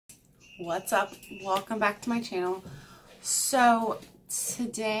What's up? Welcome back to my channel. So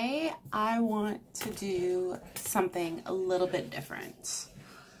today I want to do something a little bit different.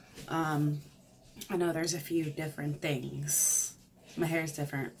 I know there's a few different things. My hair is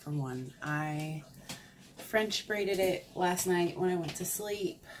different from one. I French braided it last night when I went to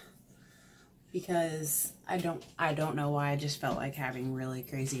sleep because I don't know why, I just felt like having really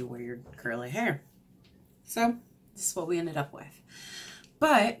crazy weird curly hair. So this is what we ended up with.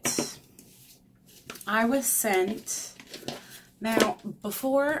 But I was sent, now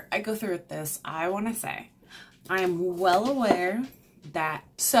before I go through with this, I want to say I am well aware that,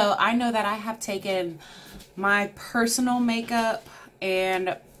 so I know that I have taken my personal makeup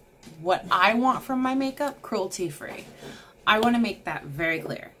and what I want from my makeup cruelty free. I want to make that very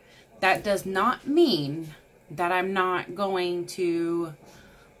clear. That does not mean that I'm not going to,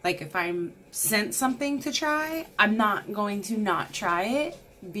 like, if I'm sent something to try, I'm not going to not try it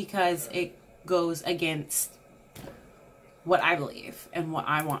because it goes against what I believe and what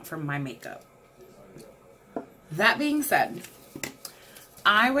I want from my makeup. That being said,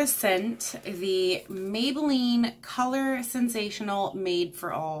 I was sent the Maybelline Color Sensational Made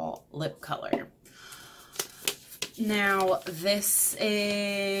for All lip color. Now, this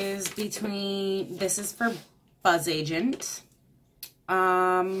is for Buzz Agent. I'll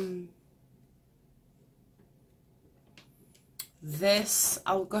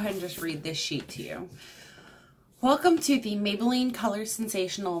go ahead and just read this sheet to you. Welcome to the Maybelline Color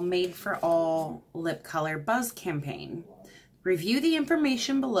Sensational Made for All Lip Color Buzz campaign. Review the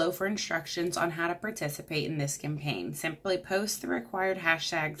information below for instructions on how to participate in this campaign. Simply post the required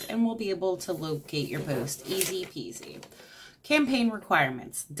hashtags and we'll be able to locate your post. Easy peasy. Campaign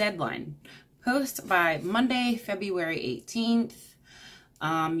requirements. Deadline. Post by Monday, February 18th.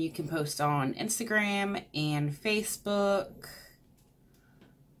 You can post on Instagram and Facebook.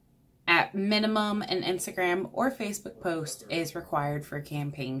 At minimum, an Instagram or Facebook post is required for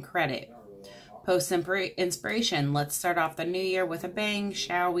campaign credit. Post inspiration. Let's start off the new year with a bang,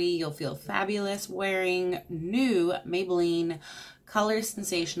 shall we? You'll feel fabulous wearing new Maybelline Color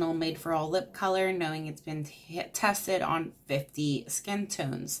Sensational Made for All lip color, knowing it's been tested on 50 skin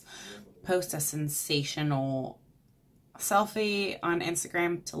tones. Post a sensational selfie on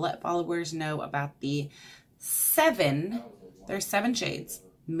Instagram to let followers know about the there's 7 shades,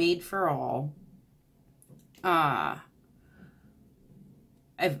 Made for All,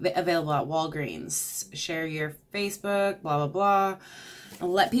 available at Walgreens. Share your Facebook, blah, blah, blah.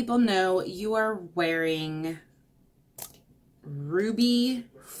 And let people know you are wearing Ruby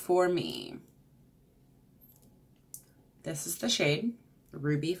For Me. This is the shade,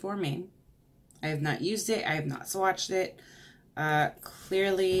 Ruby For Me. I have not used it. I have not swatched it.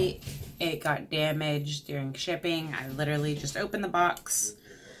 Clearly, it got damaged during shipping. I literally just opened the box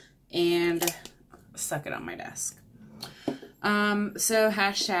and stuck it on my desk. So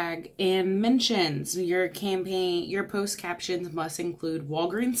hashtag and mentions. Your campaign, your post captions must include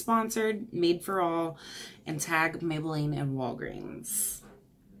Walgreens sponsored, Made for All, and tag Maybelline and Walgreens.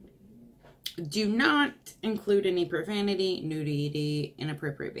 Do not include any profanity, nudity,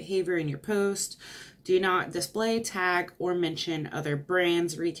 inappropriate behavior in your post. Do not display, tag, or mention other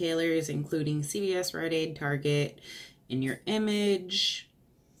brands, retailers, including CVS, Rite Aid, Target, in your image.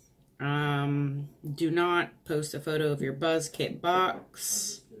 Do not post a photo of your Buzz Kit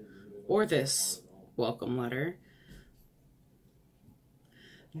box or this welcome letter.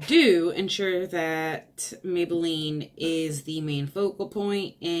 Do ensure that Maybelline is the main focal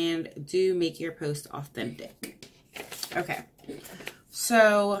point, and do make your post authentic. Okay,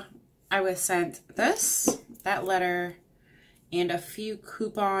 so I was sent that letter, and a few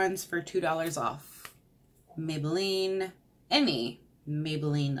coupons for $2 off Maybelline, any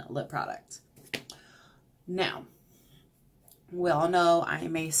Maybelline lip product. Now, we all know I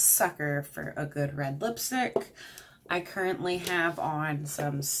am a sucker for a good red lipstick. I currently have on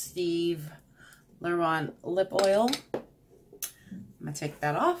some Steve Laurent lip oil. I'm going to take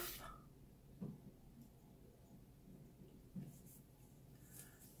that off.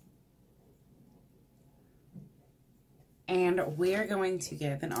 And we're going to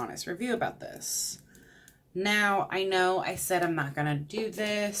give an honest review about this. Now, I know I said I'm not going to do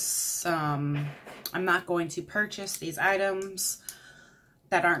this. I'm not going to purchase these items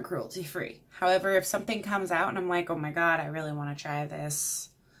that aren't cruelty-free. However, if something comes out and I'm like, oh my God, I really want to try this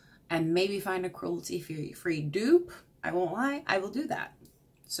and maybe find a cruelty-free dupe, I won't lie, I will do that.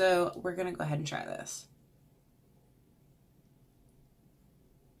 So we're going to go ahead and try this.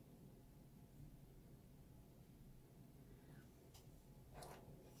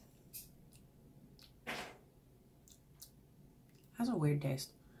 Has a weird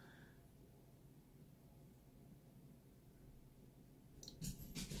taste.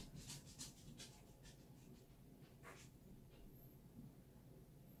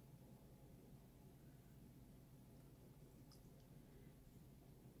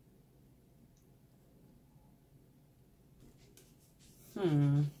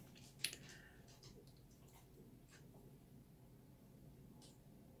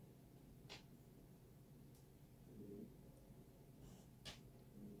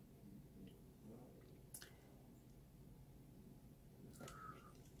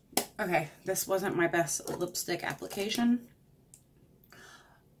 Okay, this wasn't my best lipstick application.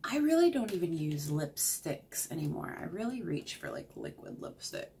 I really don't even use lipsticks anymore. I really reach for like liquid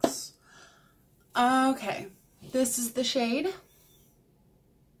lipsticks. Okay, this is the shade.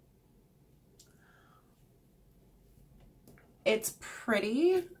 It's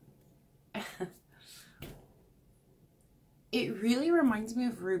pretty. It really reminds me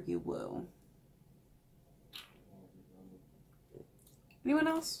of Ruby Woo. Anyone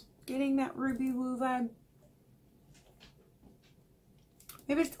else getting that Ruby Woo vibe?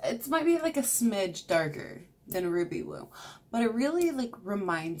 Maybe it might be like a smidge darker than Ruby Woo, but it really like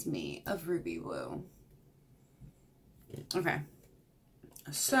reminds me of Ruby Woo. Okay,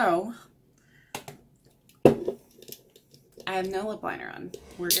 so I have no lip liner on.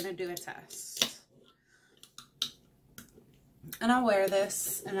 We're gonna do a test, and I'll wear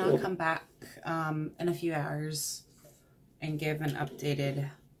this and I'll come back in a few hours and give an updated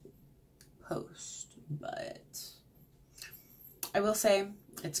post. But I will say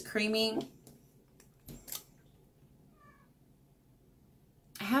it's creamy.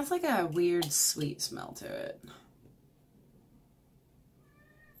 It has like a weird sweet smell to it,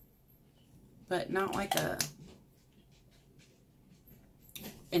 but not like a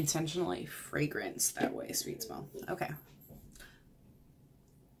intentionally fragrance that way sweet smell. Okay.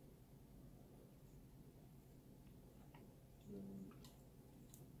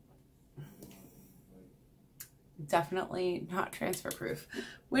 Definitely not transfer proof,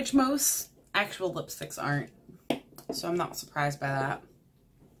 which most actual lipsticks aren't, so I'm not surprised by that.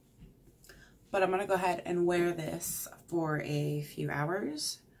 But I'm gonna go ahead and wear this for a few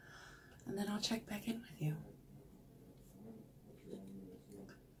hours and then I'll check back in with you.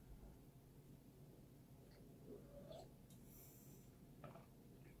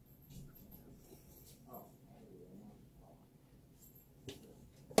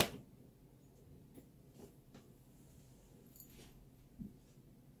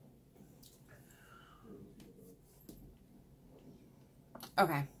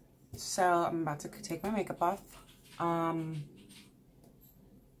 Okay, so I'm about to take my makeup off.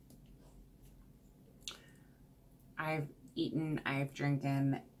 I've eaten, I've drank.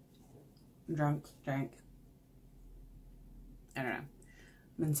 I don't know.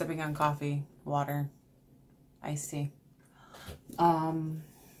 I've been sipping on coffee, water, iced tea.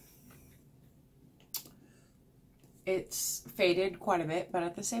 It's faded quite a bit, but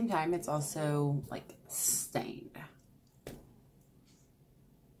at the same time, it's also like stained.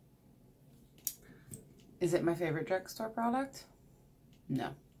 Is it my favorite drugstore product?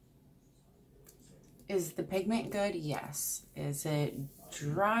 No. Is the pigment good? Yes. Is it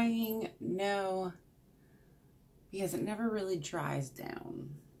drying? No. Because it never really dries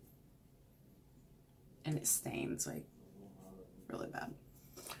down. And it stains like really bad.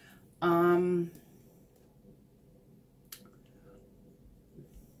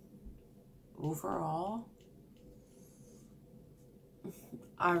 Overall,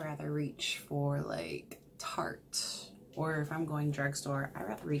 I'd rather reach for like Tarte, or if I'm going drugstore, I'd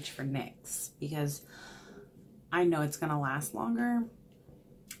rather reach for NYX because I know it's gonna last longer.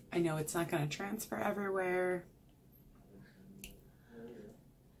 I know it's not gonna transfer everywhere.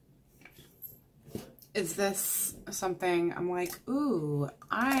 Is this something I'm like, ooh,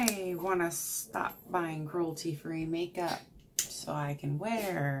 I want to stop buying cruelty-free makeup so I can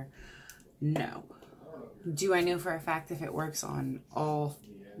wear? No. Do I know for a fact if it works on all,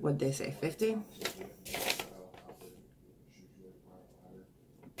 what'd they say, 50?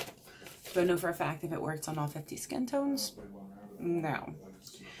 Do I know for a fact if it works on all 50 skin tones? No.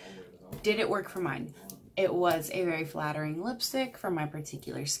 Did it work for mine? It was a very flattering lipstick for my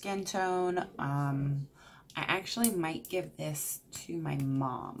particular skin tone. I actually might give this to my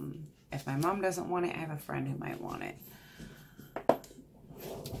mom. If my mom doesn't want it, I have a friend who might want it.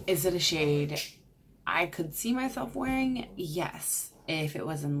 Is it a shade I could see myself wearing? Yes, if it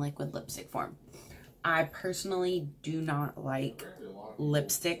was in liquid lipstick form. I personally do not like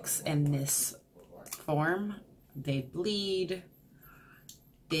lipsticks in this form. They bleed.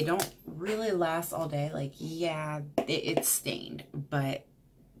 They don't really last all day. Like, yeah, it's stained, but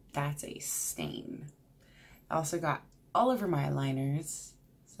that's a stain. I also got all over my eyeliners,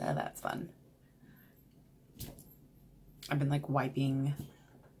 so that's fun. I've been like wiping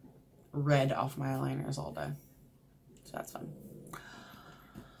red off my eyeliners all day, so that's fun.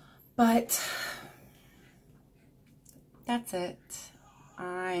 But that's it.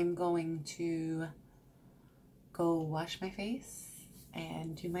 I'm going to go wash my face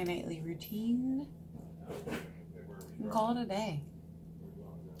and do my nightly routine and call it a day.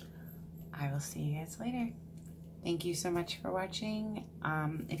 I will see you guys later. Thank you so much for watching.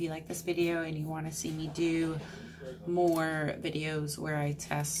 If you like this video and you want to see me do more videos where I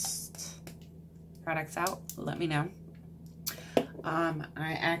test products out, let me know.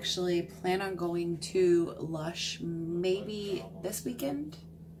 I actually plan on going to Lush maybe this weekend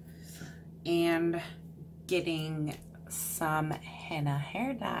and getting some henna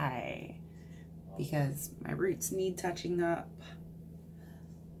hair dye because my roots need touching up.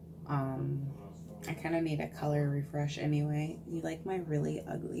 I kind of need a color refresh anyway. You like my really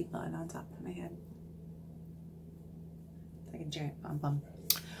ugly bun on top of my head? It's like a giant bum.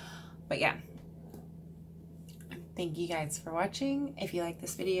 But yeah. Thank you guys for watching. If you like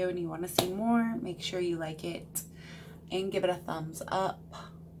this video and you want to see more, make sure you like it and give it a thumbs up.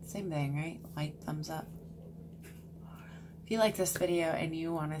 Same thing, right? Like, thumbs up. If you like this video and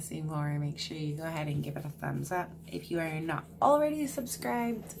you want to see more, make sure you go ahead and give it a thumbs up. If you are not already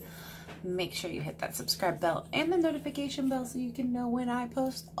subscribed, make sure you hit that subscribe bell and the notification bell so you can know when I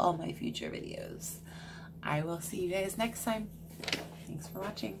post all my future videos. I will see you guys next time. Thanks for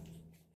watching.